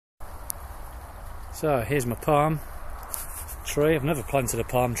So here's my palm tree. I've never planted a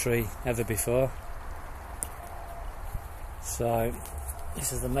palm tree ever before. So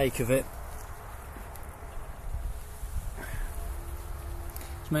this is the make of it.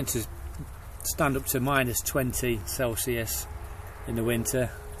 It's meant to stand up to -20 Celsius in the winter.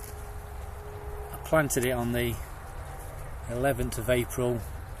 I planted it on the 11th of April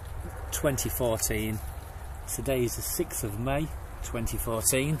 2014. Today is the 6th of May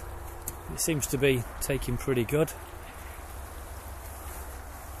 2014. It seems to be taking pretty good.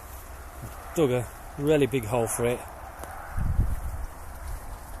 Dug a really big hole for it,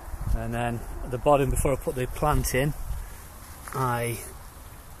 and then at the bottom, before I put the plant in, I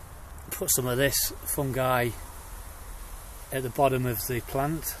put some of this fungi at the bottom of the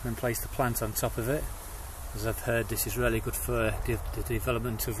plant and placed the plant on top of it, as I've heard this is really good for the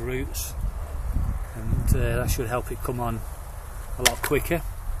development of roots, and that should help it come on a lot quicker.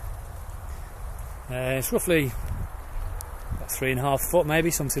 It's roughly about 3.5 foot,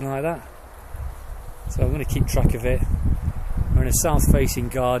 maybe, something like that. So I'm going to keep track of it. We're in a south facing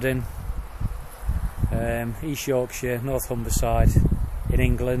garden, East Yorkshire, North Humberside, in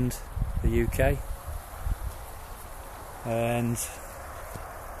England, the UK. And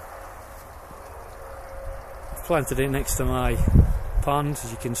I've planted it next to my pond,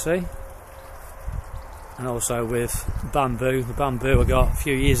 as you can see, and also with bamboo. The bamboo I got a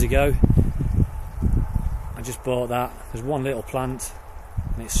few years ago. I just bought that. There's one little plant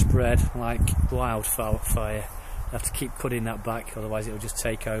and it's spread like wildfire. I have to keep cutting that back, otherwise it'll just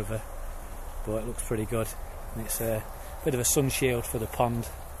take over. But it looks pretty good, and it's a bit of a sun shield for the pond.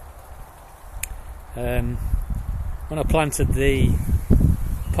 When I planted the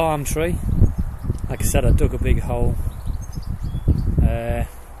palm tree, like I said, I dug a big hole. I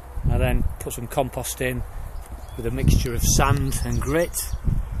then put some compost in with a mixture of sand and grit,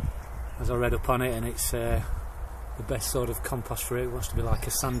 as I read up on it, and it's the best sort of compost for it. It wants to be like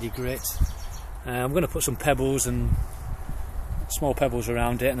a sandy grit. I'm going to put some pebbles and small pebbles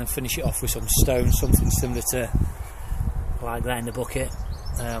around it, and then finish it off with some stones, something similar to like that in the bucket.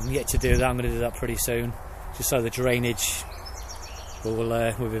 I'm yet to do that. I'm going to do that pretty soon, just so the drainage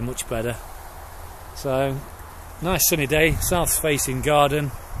will be much better. So nice sunny day, south facing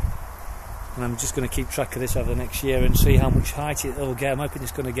garden, and I'm just going to keep track of this over the next year and see how much height it will get. I'm hoping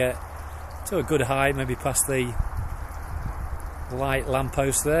it's going to get to a good height, maybe past the light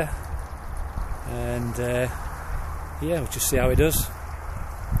lamppost there, and yeah, we'll just see how it does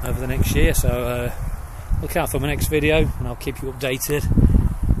over the next year. So look out for my next video, and I'll keep you updated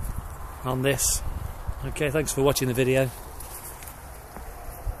on this. Okay, thanks for watching the video.